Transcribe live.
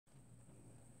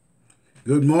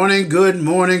Good morning, good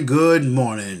morning, good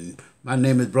morning. My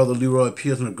name is Brother Leroy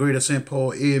Pierce from the Greater St.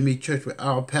 Paul AME Church, where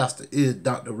our pastor is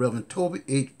Dr. Reverend Toby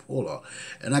H. Pollard.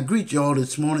 And I greet you all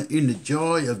this morning in the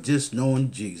joy of just knowing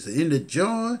Jesus. In the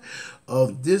joy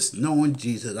of this knowing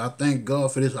Jesus. I thank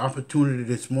God for this opportunity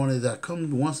this morning as I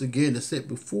come once again to sit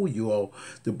before you all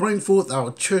to bring forth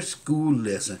our church school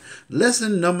lesson.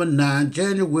 Lesson number 9,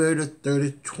 January the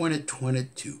 30th,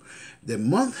 2022. The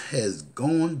month has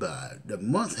gone by. The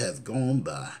month has gone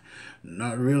by.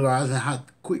 Not realizing how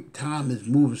quick time is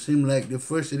moving. Seems like the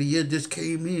first of the year just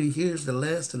came in, and here's the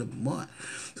last of the month.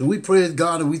 So we praise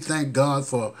God and we thank God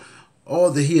for all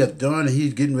that He has done and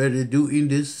He's getting ready to do in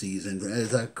this season.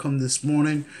 As I come this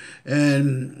morning,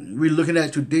 and we're looking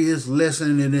at today's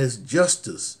lesson, and it's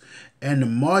justice and the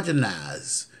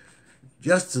marginalized.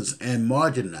 Justice and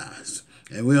marginalized.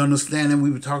 And we understand that we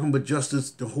were talking about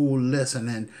justice the whole lesson,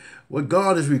 and what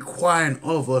God is requiring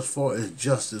of us for is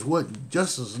justice. What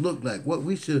justice look like, what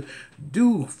we should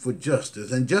do for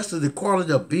justice. And justice is the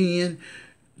quality of being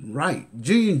right,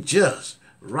 being just,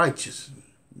 righteous,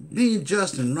 being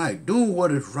just and right, doing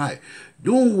what is right,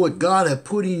 doing what God has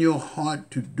put in your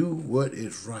heart to do what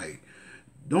is right.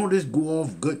 Don't just go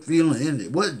off gut feeling in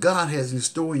it. What God has in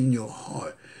store in your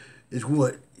heart is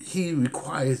what He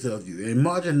requires of you. And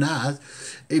marginalized,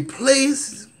 a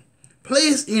place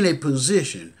in a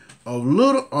position of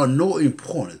little or no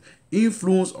importance,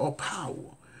 influence, or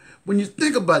power. When you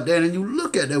think about that and you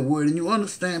look at that word and you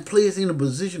understand place in a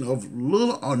position of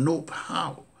little or no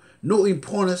power, no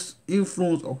importance,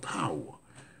 influence, or power,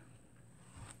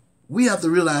 we have to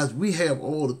realize we have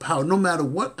all the power. No matter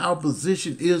what our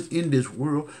position is in this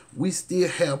world, we still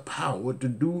have power to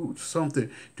do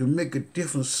something, to make a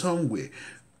difference somewhere.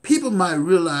 People might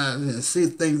realize and say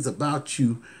things about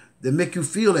you that make you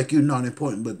feel like you're not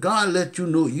important, but God let you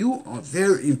know you are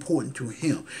very important to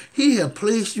Him. He has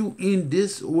placed you in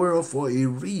this world for a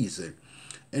reason.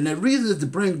 And that reason is to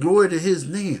bring glory to His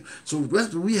name. So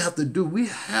that's what we have to do. We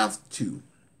have to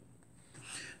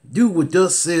do what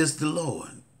thus says the Lord.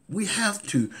 We have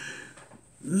to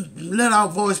let our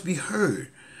voice be heard.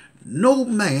 No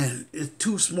man is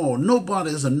too small.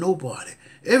 Nobody is a nobody.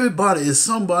 Everybody is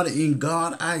somebody in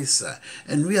God's eyesight.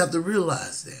 And we have to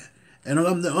realize that. And I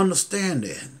have to understand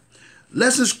that.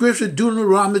 Lesson scripture,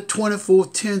 Deuteronomy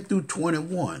 24:10 through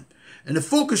 21. And the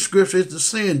focus scripture is the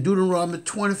same, Deuteronomy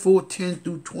 24:10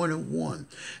 through 21.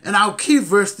 And our key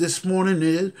verse this morning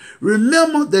is,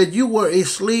 remember that you were a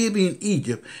slave in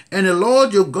Egypt, and the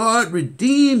Lord your God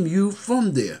redeemed you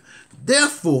from there.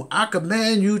 Therefore, I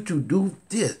command you to do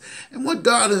this. And what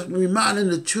God is reminding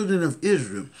the children of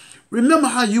Israel, remember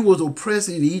how you was oppressed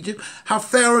in Egypt, how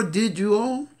Pharaoh did you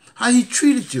all, how he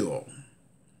treated you all.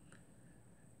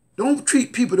 Don't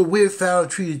treat people the way Pharaoh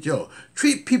treated y'all.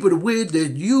 Treat people the way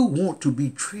that you want to be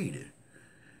treated.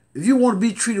 If you want to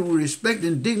be treated with respect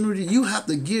and dignity, you have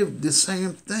to give the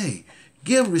same thing.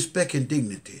 Give respect and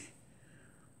dignity.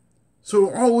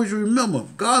 So always remember,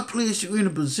 God placed you in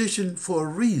a position for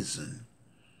a reason.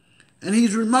 And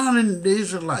He's reminding the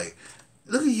Israelites,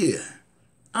 look here.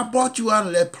 I brought you out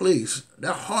of that place,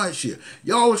 that hardship.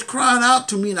 Y'all was crying out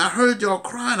to me, and I heard y'all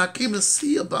crying. I came to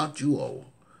see about you all.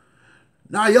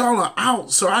 Now y'all are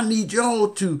out, so I need y'all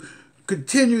to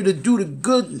continue to do the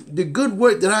good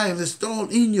work that I have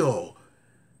installed in y'all.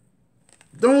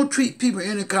 Don't treat people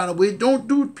any kind of way. Don't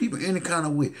do people any kind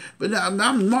of way. But I'm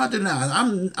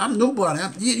marginalized. I'm nobody.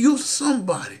 You're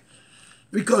somebody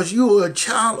because you are a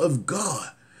child of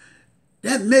God.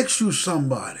 That makes you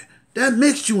somebody. That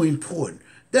makes you important.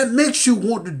 That makes you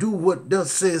want to do what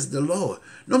thus says the Lord.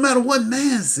 No matter what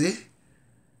man says.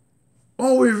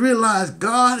 Always realize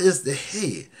God is the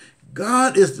head.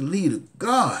 God is the leader.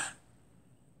 God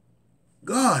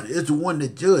is the one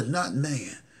that judges, not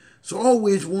man. So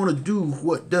always want to do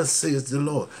what thus says the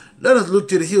Lord. Let us look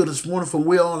to the hill this morning from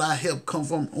where all our help come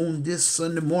from on this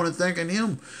Sunday morning, thanking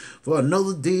Him for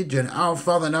another day. And our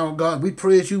Father and our God, we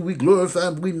praise You, we glorify,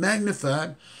 we magnify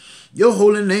Your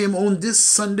holy name on this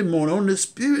Sunday morning, on this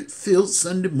Spirit-filled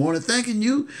Sunday morning, thanking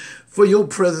You for Your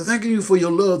presence, thanking You for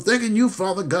Your love, thanking You,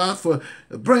 Father God, for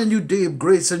a brand new day of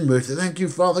grace and mercy. Thank You,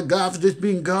 Father God, for just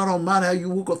being God Almighty, how You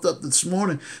woke us up this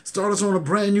morning, start us on a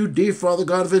brand new day, Father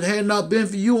God. If it had not been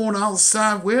for You on our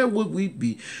side, where would we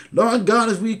be? Lord God,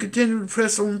 as we continue to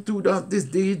press on throughout this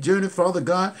day's journey, Father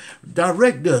God,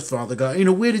 direct us, Father God, in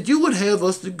a way that You would have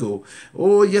us to go.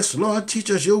 Oh, yes, Lord,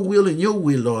 teach us Your will and Your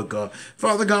way, Lord God.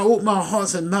 Father God, open our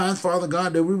hearts and minds, Father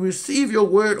God, that we receive Your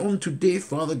word on today,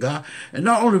 Father God, and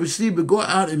not only receive, but go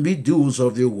out and be doers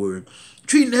of Your word.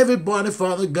 Treating everybody,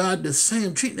 Father God, the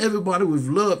same. Treating everybody with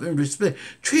love and respect.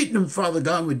 Treating them, Father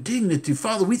God, with dignity.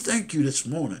 Father, we thank you this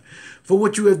morning for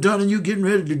what you have done and you're getting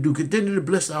ready to do. Continue to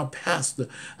bless our pastor,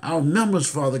 our members,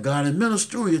 Father God, and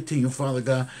ministerial team, Father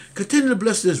God. Continue to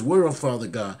bless this world, Father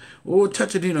God. Oh,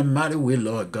 touch it in a mighty way,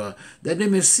 Lord God, that they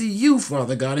may see you,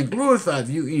 Father God, and glorify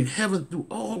you in heaven through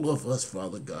all of us,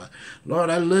 Father God. Lord,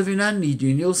 I love you and I need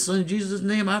you. In your Son, Jesus'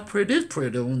 name, I pray this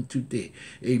prayer on today.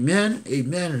 Amen,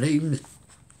 amen, and amen.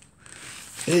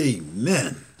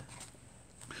 Amen.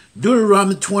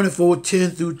 Deuteronomy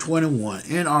 24:10 through 21,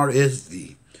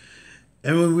 NRSV.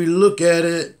 And when we look at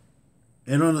it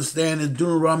and understand that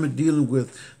Deuteronomy dealing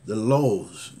with the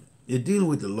laws, they're dealing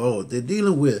with the laws. They're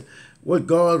dealing with what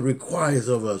God requires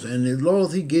of us and the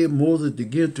laws he gave Moses to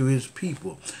give to his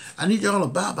people. I need y'all to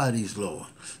abide by these laws.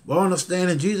 But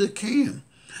understanding Jesus came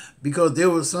because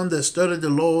there were some that studied the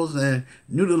laws and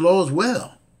knew the laws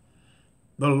well.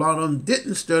 But a lot of them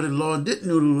didn't study the law, didn't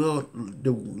know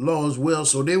the laws well,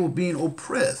 so they were being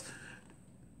oppressed.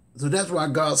 So that's why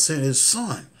God sent his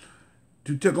son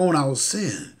to take on our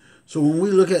sin. So when we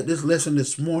look at this lesson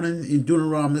this morning in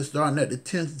Deuteronomy, starting at the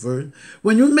 10th verse,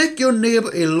 when you make your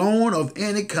neighbor a loan of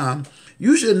any kind,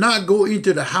 you should not go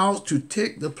into the house to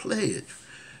take the pledge.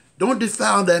 Don't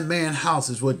defile that man's house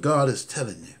is what God is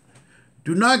telling you.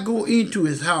 Do not go into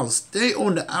his house. Stay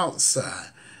on the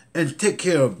outside and take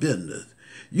care of business.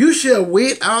 You shall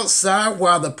wait outside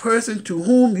while the person to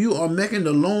whom you are making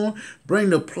the loan bring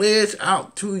the pledge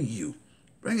out to you.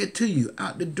 Bring it to you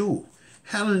out the door.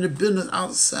 Handling the business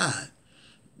outside.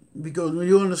 Because when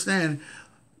you understand,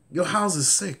 your house is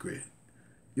sacred.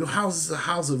 Your house is a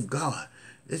house of God.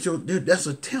 That's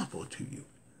a temple to you.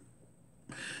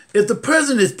 If the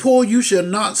person is poor, you shall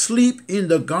not sleep in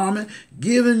the garment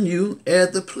given you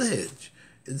as the pledge.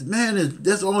 If the man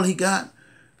that's all he got,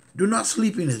 do not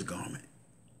sleep in his garment.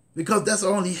 Because that's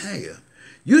all he has.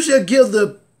 You shall give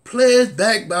the pledge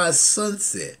back by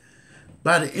sunset.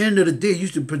 By the end of the day, you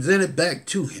should present it back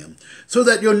to him, so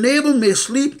that your neighbor may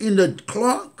sleep in the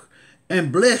cloak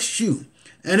and bless you.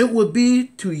 And it will be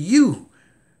to you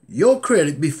your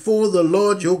credit before the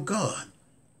Lord your God.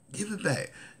 Give it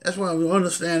back. That's why we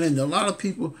understand that a lot of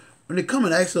people, when they come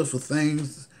and ask us for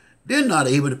things, they're not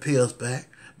able to pay us back.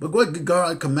 But what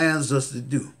God commands us to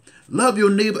do, love your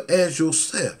neighbor as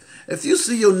yourself. If you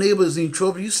see your neighbors in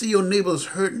trouble, you see your neighbors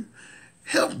hurting,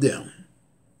 help them.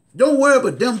 Don't worry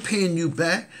about them paying you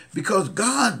back, because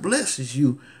God blesses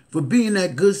you for being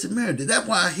that good Samaritan. That's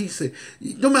why he said,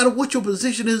 no matter what your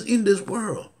position is in this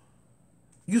world,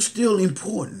 you're still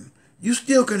important. You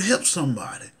still can help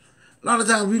somebody. A lot of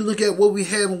times we look at what we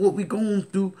have and what we're going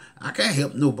through. I can't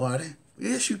help nobody.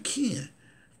 Yes, you can.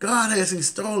 God has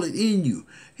installed it in you.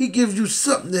 He gives you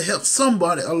something to help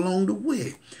somebody along the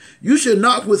way. You should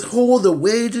not withhold the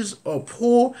wages of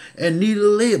poor and needy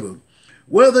labor,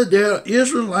 whether they're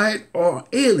Israelite or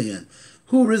alien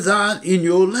who reside in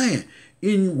your land,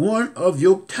 in one of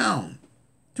your towns.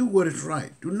 Do what is right.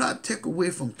 Do not take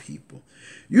away from people.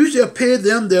 You shall pay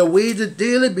them their wages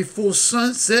daily before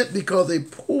sunset, because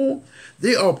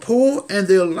they are poor and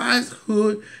their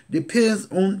livelihood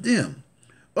depends on them.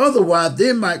 Otherwise,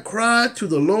 they might cry to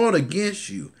the Lord against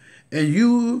you, and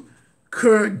you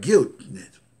incur guiltiness.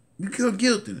 You incur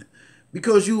guiltiness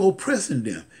because you're oppressing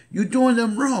them. You're doing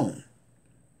them wrong.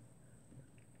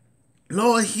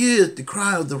 Lord hears the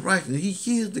cry of the righteous. He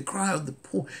hears the cry of the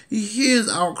poor. He hears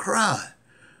our cry.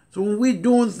 So when we're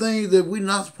doing things that we're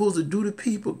not supposed to do to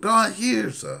people, God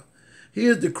hears us.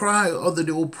 Hears the cry of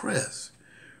the oppressed.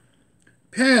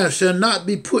 Parents shall not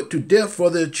be put to death for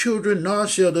their children, nor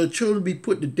shall their children be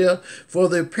put to death for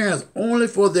their parents. Only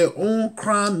for their own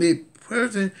crime may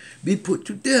person be put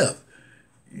to death.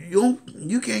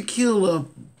 You can't kill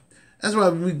them. That's why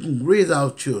we raise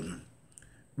our children.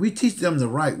 We teach them the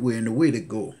right way and the way to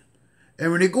go.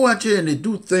 And when they go out there and they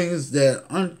do things that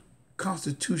are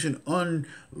unconstitutional,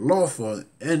 unlawful,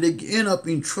 and they end up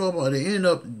in trouble or they end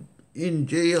up in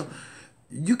jail,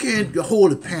 you can't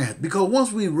hold the parents. Because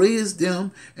once we raise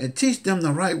them and teach them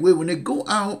the right way, when they go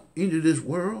out into this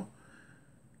world,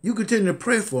 you continue to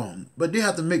pray for them. But they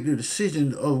have to make the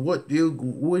decision of which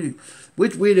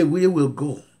way that we will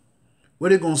go.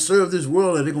 Whether they're going to serve this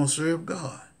world or they're going to serve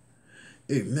God.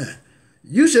 Amen.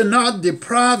 You shall not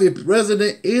deprive a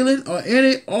resident alien or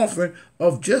any offering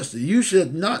of justice. You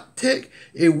should not take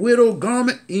a widow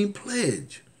garment in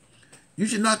pledge. You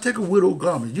should not take a widow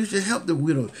garment. You should help the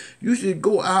widow. You should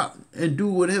go out and do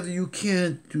whatever you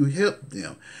can to help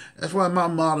them. That's why my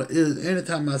motto is,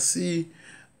 anytime I see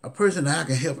a person that I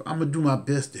can help, I'm going to do my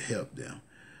best to help them.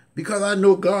 Because I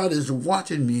know God is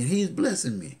watching me and he's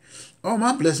blessing me. All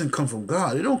my blessings come from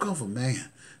God. It don't come from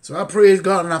man. So I praise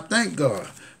God and I thank God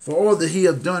for all that he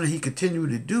has done and he continued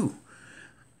to do.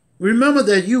 Remember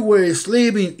that you were a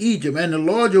slave in Egypt, and the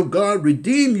Lord your God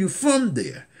redeemed you from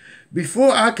there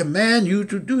before I command you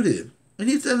to do this. And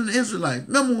he said to the Israelites,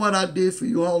 remember what I did for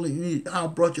you all, how I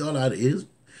brought you all out of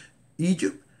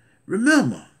Egypt?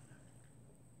 Remember,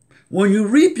 when you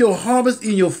reap your harvest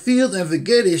in your fields and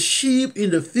forget a sheep in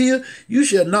the field, you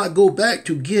shall not go back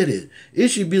to get it. It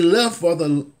should be left for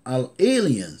the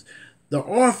aliens, the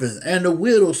orphans, and the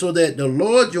widows, so that the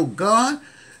Lord your God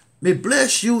may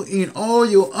bless you in all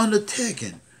your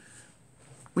undertaking.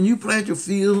 When you plant your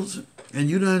fields and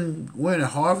you done win a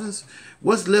harvest,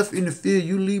 what's left in the field,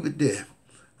 you leave it there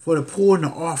for the poor and the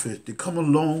orphans to come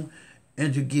along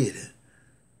and to get it,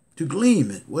 to glean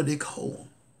it, what they call.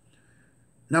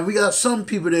 Now we got some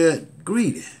people that are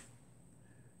greedy.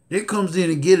 They comes in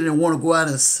and get it and want to go out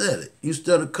and sell it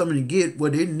instead of coming and get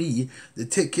what they need to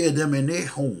take care of them in their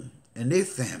home and their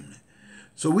family.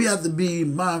 So we have to be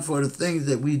mindful of the things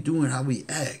that we do and how we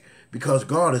act, because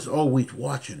God is always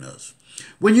watching us.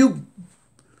 When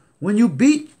you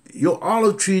beat your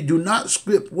olive tree, do not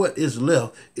strip what is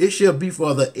left. It shall be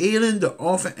for the alien, the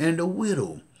orphan, and the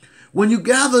widow. When you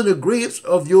gather the grapes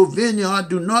of your vineyard,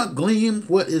 do not glean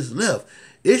what is left.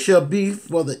 It shall be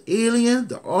for the alien,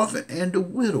 the orphan, and the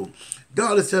widow.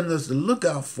 God is telling us to look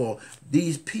out for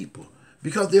these people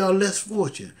because they are less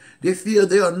fortunate. They feel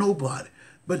they are nobody.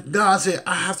 But God said,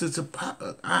 I have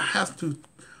to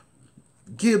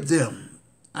give them.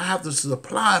 I have to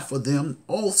supply for them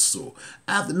also.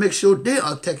 I have to make sure they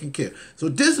are taken care of. So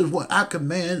this is what I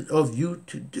command of you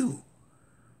to do.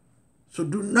 So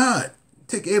do not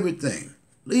take everything.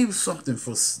 Leave something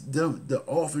for them, the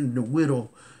orphan, the widow,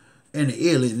 and the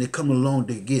alien that come along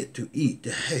to get, to eat,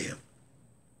 to have.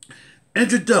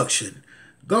 Introduction.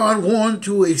 God wanted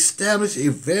to establish a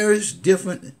very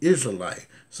different Israelite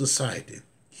society.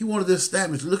 He wanted to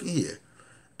establish, look here,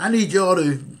 I need y'all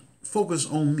to focus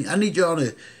on me. I need y'all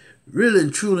to really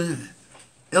and truly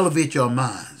elevate your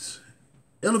minds.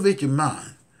 Elevate your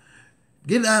mind.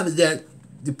 Get out of that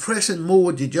depression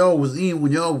mode that y'all was in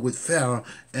when y'all with Pharaoh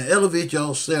and elevate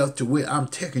yourself to where I'm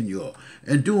taking y'all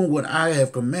and doing what I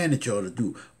have commanded y'all to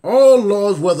do. All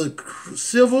laws, whether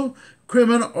civil,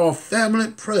 criminal, or family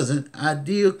present,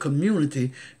 ideal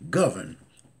community govern.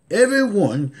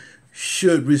 Everyone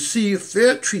should receive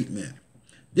fair treatment.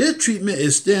 This treatment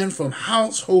extends from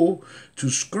household to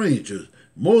strangers.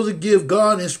 Moses gives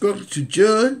God instructions to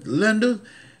judge, lenders,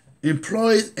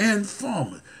 employees, and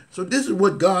farmers. So this is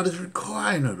what God is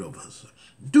requiring of us.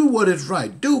 Do what is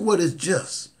right. Do what is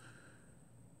just.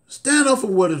 Stand up for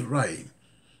what is right.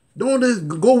 Don't just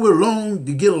go along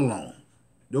to get along.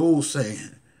 The old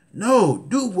saying. No,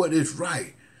 do what is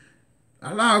right.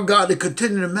 Allow God to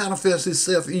continue to manifest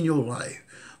himself in your life.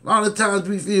 A lot of times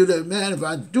we feel that, man, if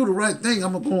I do the right thing,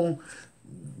 I'm going to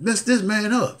mess this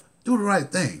man up. Do the right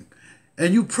thing.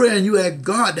 And you pray and you ask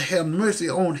God to have mercy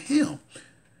on him,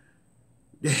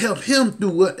 to help him through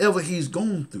whatever he's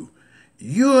going through.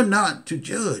 You're not to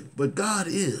judge, but God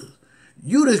is.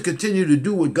 You just continue to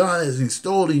do what God has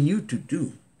installed in you to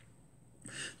do.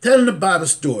 Telling the Bible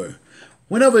story.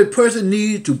 Whenever a person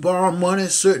needs to borrow money,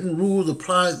 certain rules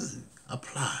apply.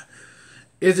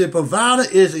 If the provider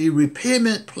is a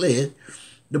repayment pledge,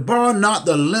 the borrower, not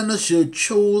the lender, should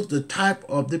choose the type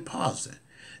of deposit.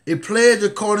 A pledge,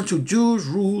 according to Jewish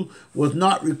rule, was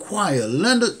not required.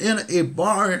 Lenders enter a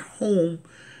borrower's home.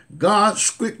 God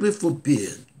strictly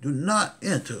forbids. Do not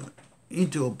enter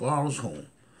into a borrower's home.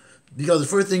 Because the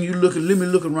first thing you look at, let me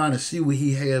look around and see what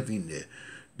he has in there.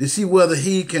 To see whether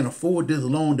he can afford this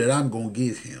loan that I'm going to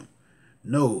give him.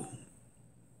 No,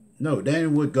 that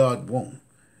ain't what God wants.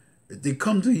 If they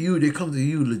come to you, they come to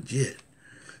you legit.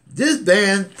 This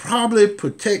ban probably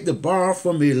protect the borrower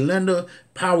from a lender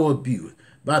power abuse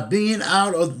by being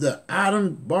out of the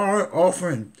item borrower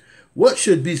offering what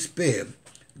should be spared.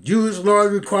 Jewish law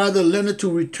require the lender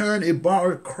to return a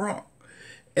borrowed crock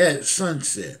at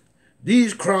sunset.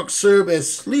 These crocks serve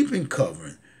as sleeping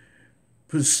covering.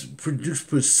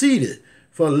 Proceeded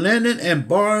for lending and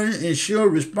borrowing ensure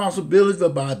responsibility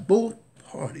by both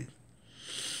parties.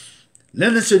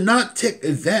 Lenders should not take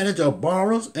advantage of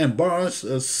borrowers, and borrowers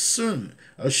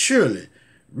surely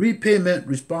repayment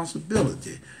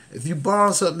responsibility. If you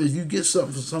borrow something, if you get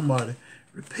something from somebody,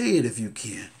 repay it if you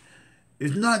can.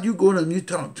 If not, you go to them, you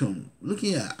talk to them. Look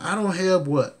here, I don't have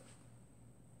what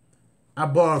I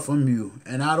borrowed from you,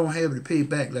 and I don't have to pay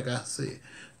back like I said.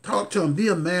 Talk to them. Be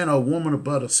a man or a woman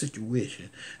about a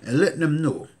situation and let them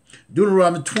know.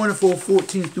 Deuteronomy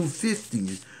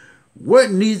 24:14-15. Work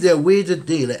needs their wages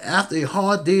daily. After a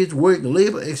hard day's work,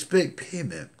 labor expect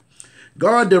payment.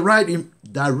 God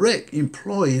direct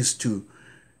employees to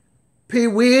pay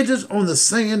wages on the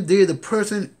same day the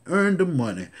person earned the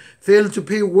money. Failing to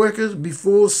pay workers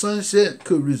before sunset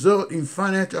could result in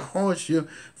financial hardship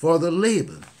for the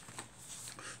labor.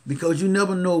 Because you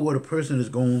never know what a person is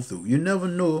going through. You never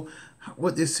know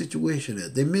what their situation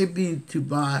is. They may be to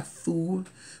buy food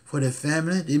for their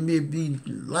family. They may be,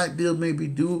 light bill may be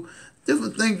due.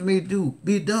 Different things may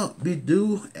be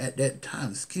due at that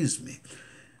time. Excuse me.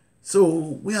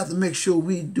 So we have to make sure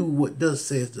we do what thus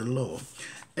says the Lord.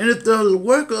 And if the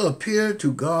worker appeared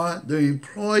to God, the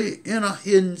employee in a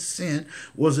hidden sin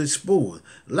was exposed.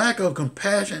 Lack of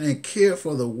compassion and care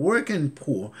for the working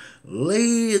poor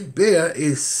laid bare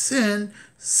a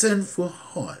sinful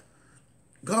heart.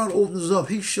 God opens up.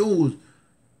 He shows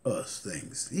us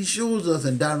things. He shows us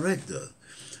and directs us.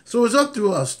 So it's up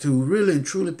to us to really and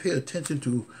truly pay attention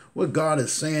to what God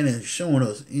is saying and showing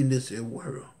us in this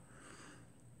world.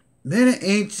 Many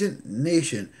ancient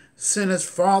nations sentenced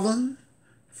fathers,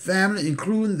 family,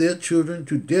 including their children,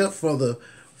 to death for the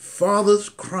father's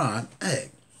crime act.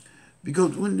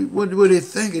 Because what they're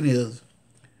thinking is,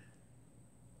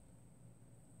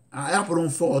 our apple don't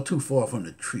fall too far from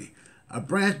the tree. A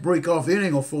branch break off, it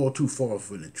ain't going to fall too far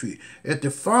from the tree. If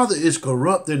the father is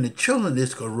corrupt, then the children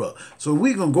is corrupt. So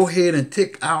we're going to go ahead and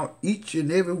take out each and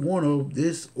every one of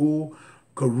this old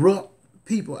corrupt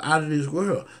people out of this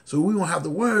world. So we won't have to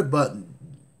worry about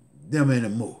them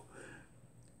anymore.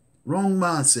 Wrong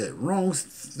mindset, wrong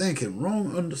thinking,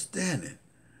 wrong understanding.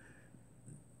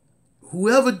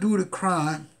 Whoever do the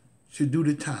crime should do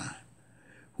the time.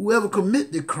 Whoever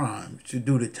commit the crime should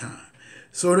do the time.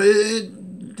 So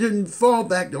it didn't fall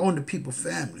back on the people's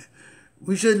family.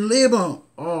 We shouldn't label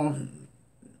or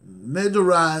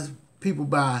majorize people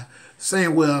by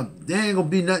saying, well, there ain't going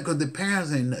to be nothing because the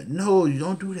parents ain't nothing. No, you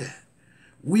don't do that.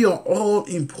 We are all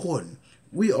important.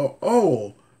 We are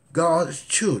all God's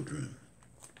children.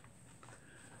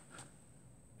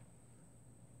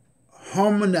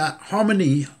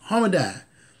 Harmony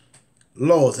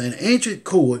laws and ancient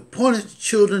code punished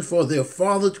children for their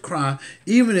father's crime,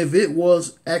 even if it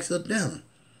was accidental.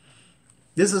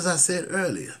 This, as I said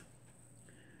earlier,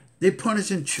 they're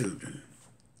punishing children.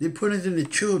 They're punishing the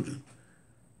children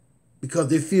because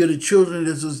they feel the children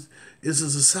is a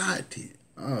society,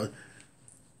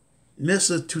 menace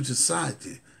to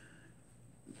society.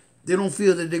 They don't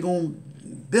feel that they're going to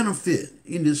benefit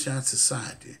in this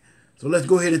society. So let's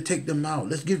go ahead and take them out.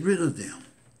 Let's get rid of them.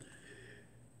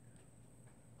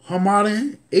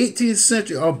 Hammurabi, 18th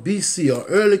century or BC, or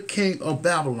early king of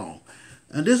Babylon.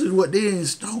 And this is what they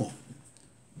installed.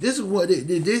 This is what did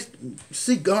they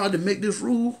seek God to make this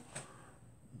rule?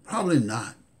 Probably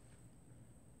not.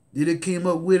 They came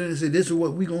up with it and said, this is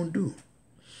what we're going to do.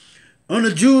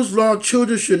 Under Jews' law,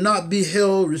 children should not be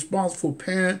held responsible for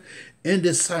parents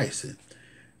indecisive.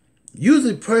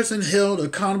 Usually, the person held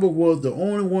accountable was the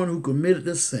only one who committed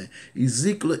the sin.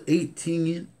 Ezekiel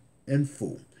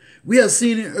 18:4. We have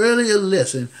seen in earlier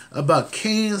lesson about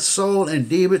Cain, Saul, and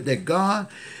David that God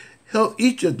held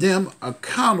each of them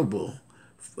accountable,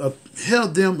 for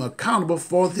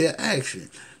their action.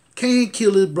 Cain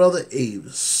killed his brother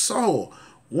Abel. Saul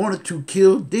wanted to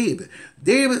kill David.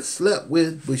 David slept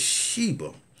with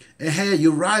Bathsheba and had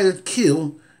Uriah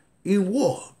killed in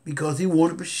war because he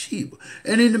wanted Bathsheba.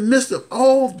 And in the midst of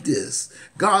all this,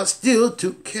 God still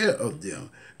took care of them.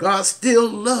 God still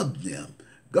loved them.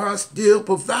 God still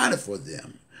provided for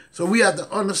them. So we have to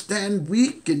understand we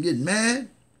can get mad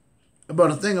about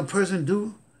a thing a person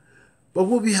do, but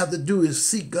what we have to do is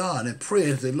seek God and pray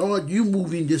and say, Lord, you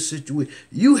move in this situation.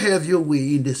 You have your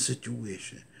way in this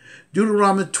situation.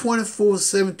 Deuteronomy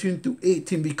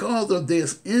 24:17-18. Because of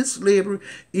this in slavery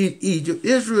in Egypt,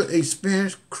 Israel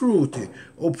experienced cruelty,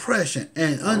 oppression,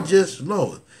 and unjust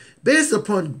laws. Based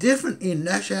upon different in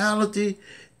nationality,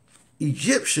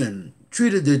 Egyptian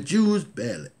treated the Jews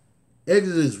badly.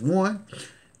 Exodus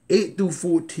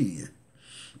 1:8-14.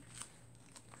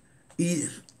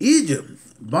 Egypt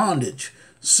bondage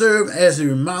served as a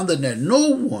reminder that no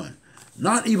one,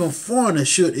 not even foreigners,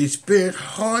 should experience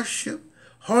harsh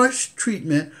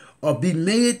treatment, or be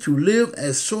made to live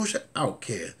as social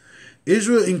outcasts.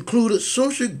 Israel included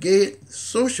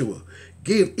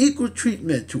gave equal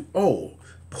treatment to all,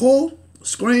 poor,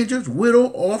 strangers, widow,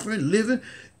 orphan, living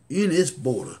in its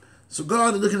border. So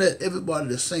God is looking at everybody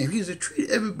the same. He's to treat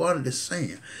everybody the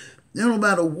same. No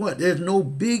matter what, there's no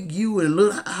big you and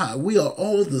little I. We are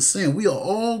all the same. We are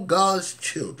all God's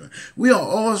children. We are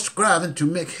all striving to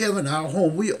make heaven our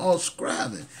home. We are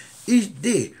striving each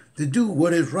day to do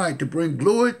what is right, to bring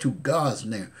glory to God's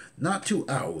name, not to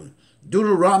ours.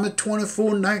 Deuteronomy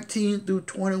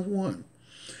 24:19-21.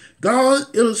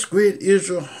 God illustrated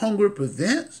Israel's hunger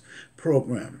prevents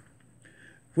program.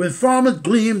 When farmers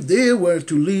gleaned, they were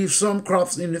to leave some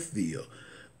crops in the field,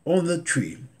 on the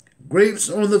tree, grapes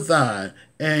on the vine,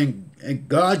 and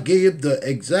God gave the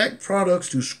exact products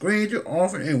to stranger,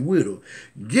 orphan, and widow.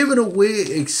 Giving away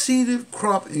exceeded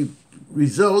crop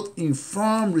result in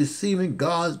farm receiving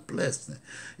God's blessing.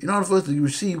 In order for us to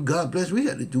receive God's blessing, we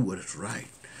have to do what is right.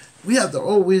 We have to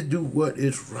always do what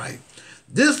is right.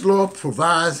 This law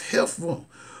provides helpful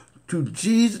to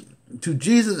Jesus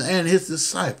and his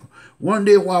disciples. One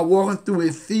day while walking through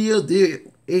a field, they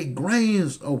ate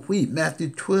grains of wheat, Matthew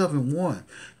 12:1,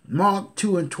 Mark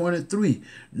 2:23.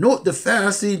 Note the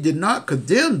Pharisees did not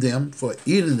condemn them for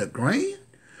eating the grain,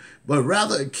 but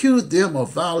rather accused them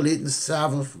of violating the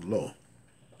Sabbath law.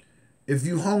 If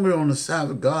you hungry on the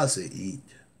Sabbath, God said eat.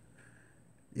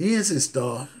 He didn't say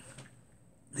starve.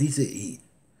 He said eat.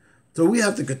 So we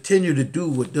have to continue to do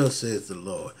what thus says the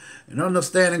Lord. And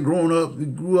understanding growing up,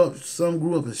 some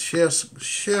grew up as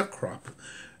sharecroppers,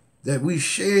 that we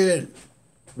shared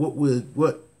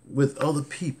with other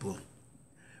people.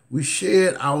 We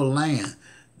shared our land,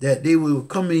 that they would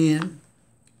come in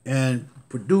and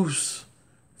produce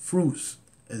fruits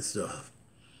and stuff.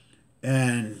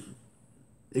 And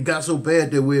it got so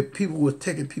bad that where people were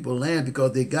taking people's land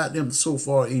because they got them so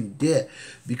far in debt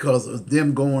because of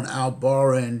them going out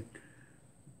borrowing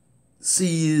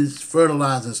seeds,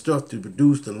 fertilizer, and stuff to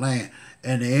produce the land,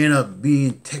 and they end up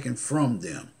being taken from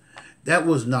them. That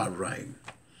was not right.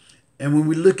 And when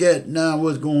we look at now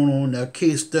what's going on, now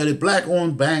case study,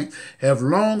 black-owned banks have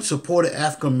long supported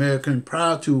African Americans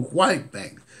prior to white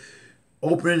banks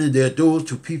opening their doors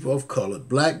to people of color.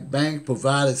 Black banks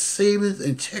provided savings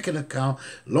and checking account,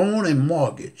 loan, and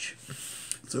mortgage.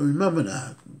 So remember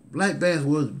now, black banks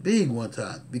was big one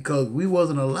time because we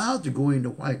wasn't allowed to go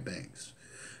into white banks.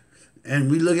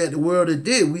 And we look at the world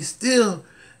today, we still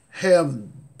have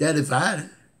that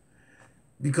divided.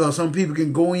 Because some people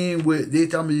can go in with, they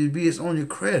tell me based on your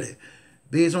credit,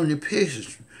 based on your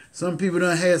patience. Some people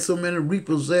done had so many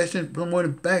repossessions, someone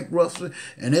in bankruptcy,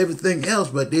 and everything else,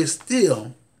 but they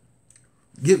still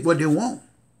get what they want.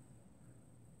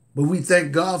 But we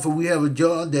thank God for we have a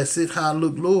God that sits high,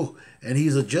 look low, and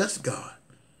he's a just God.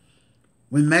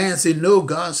 When man say no,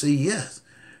 God say yes.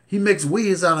 He makes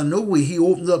ways out of no way. He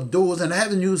opens up doors and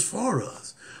avenues for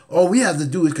us. All we have to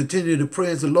do is continue to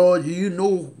pray and say, Lord, you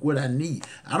know what I need.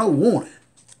 I don't want it,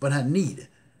 but I need it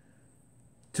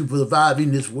to survive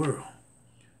in this world.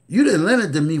 You didn't lend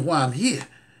it to me while I'm here.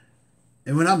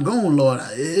 And when I'm gone, Lord,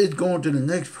 it's going to the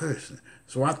next person.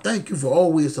 So I thank you for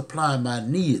always supplying my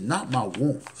needs, not my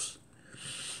wants.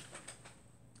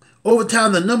 Over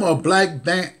time, the number of black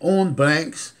bank-owned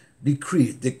banks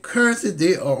decreased. The currency,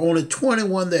 there are only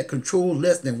 21 that control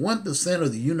less than 1%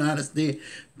 of the United States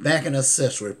banking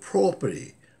accessory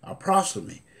property,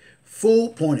 approximately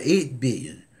 $4.8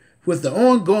 billion. With the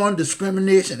ongoing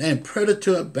discrimination and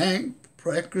predatory bank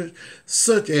practices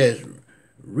such as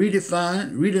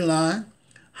redeline,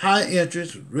 high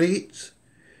interest rates,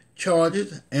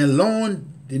 charges, and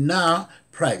loan denial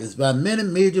practice by many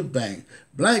major banks,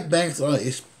 black banks are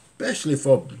especially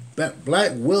for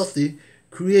black wealthy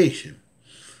creation.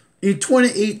 In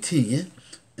 2018,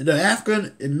 the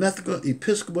African Methodist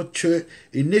Episcopal Church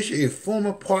initiated a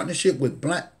formal partnership with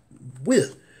black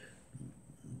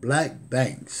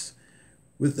banks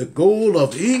with the goal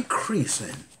of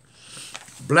increasing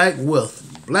black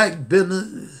wealth, black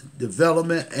business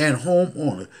development, and home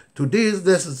owner. Today's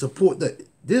lesson support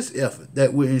this effort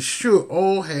that will ensure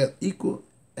all have equal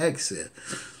access.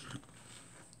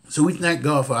 So we thank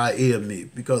God for our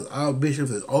AME because our bishop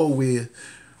is always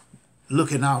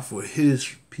looking out for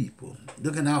his people,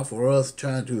 looking out for us,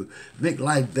 trying to make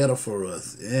life better for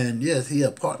us. And yes, he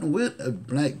has partnered with a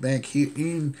black bank here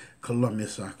in Columbia,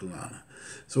 South Carolina.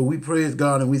 So we praise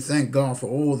God and we thank God for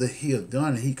all that he has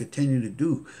done and he continue to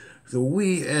do. So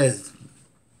we as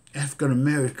African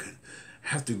Americans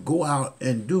have to go out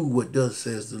and do what thus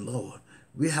says the Lord.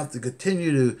 We have to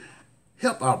continue to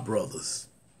help our brothers.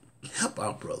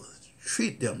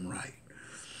 Treat them right.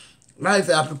 Life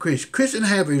application. Christians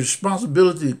have a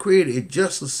responsibility to create a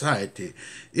just society.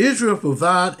 Israel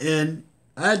provide an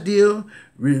ideal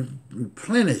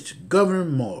replenish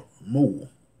government more.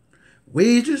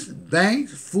 Wages,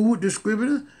 banks, food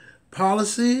distributor,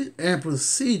 policy, and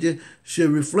procedure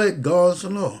should reflect God's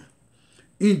law.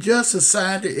 In just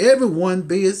society, everyone's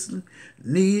basic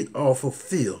needs are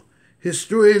fulfilled.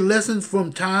 Historic lessons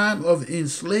from time of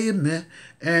enslavement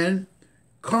and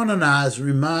colonized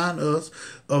remind us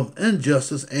of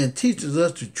injustice and teaches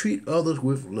us to treat others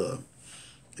with love.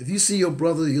 If you see your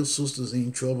brothers, your sisters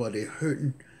in trouble, or they're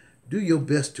hurting, do your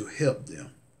best to help them.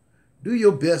 Do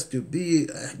your best to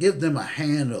give them a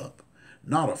hand up,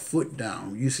 not a foot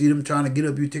down. You see them trying to get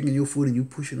up, you taking your foot and you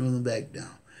pushing them back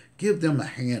down. Give them a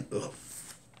hand up.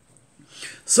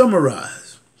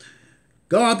 Summarize.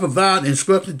 God provided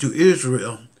instruction to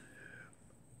Israel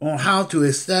on how to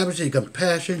establish a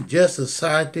compassionate, just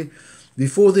society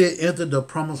before they entered the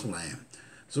promised land.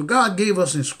 So God gave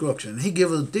us instruction. He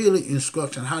gave us daily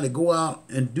instruction how to go out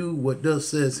and do what thus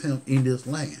says him in this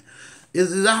land. It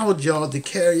is our job to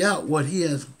carry out what he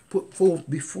has put forth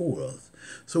before us.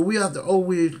 So we have to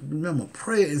always remember,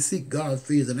 pray and seek God's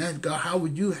face and ask God, how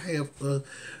would you have us,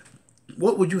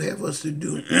 what would you have us to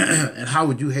do, and how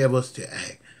would you have us to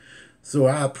act? So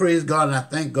I praise God and I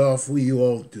thank God for you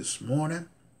all this morning.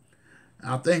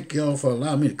 I thank y'all for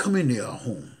allowing me to come into your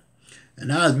home.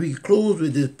 And as we close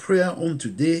with this prayer on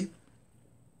today,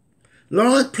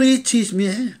 Lord, please teach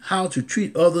me how to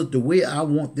treat others the way I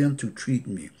want them to treat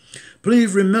me.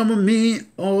 Please remember me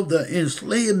of the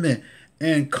enslavement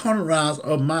and colonize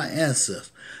of my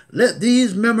ancestors. Let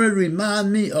these memories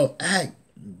remind me of act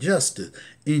justice.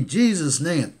 In Jesus'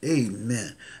 name,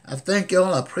 amen. I thank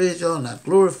y'all, I praise y'all, and I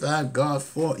glorify God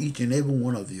for each and every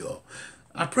one of y'all.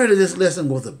 I pray that this lesson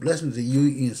was a blessing to you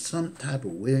in some type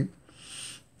of way.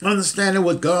 Understanding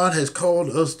what God has called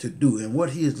us to do and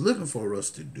what he is looking for us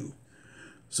to do.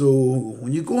 So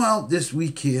when you go out this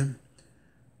weekend,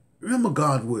 remember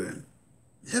God's word.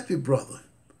 Help your brother.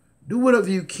 Do whatever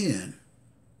you can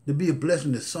to be a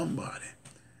blessing to somebody.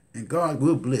 And God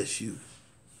will bless you.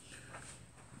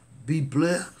 Be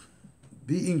blessed.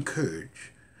 Be encouraged.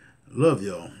 Love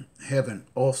y'all. Have an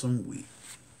awesome week.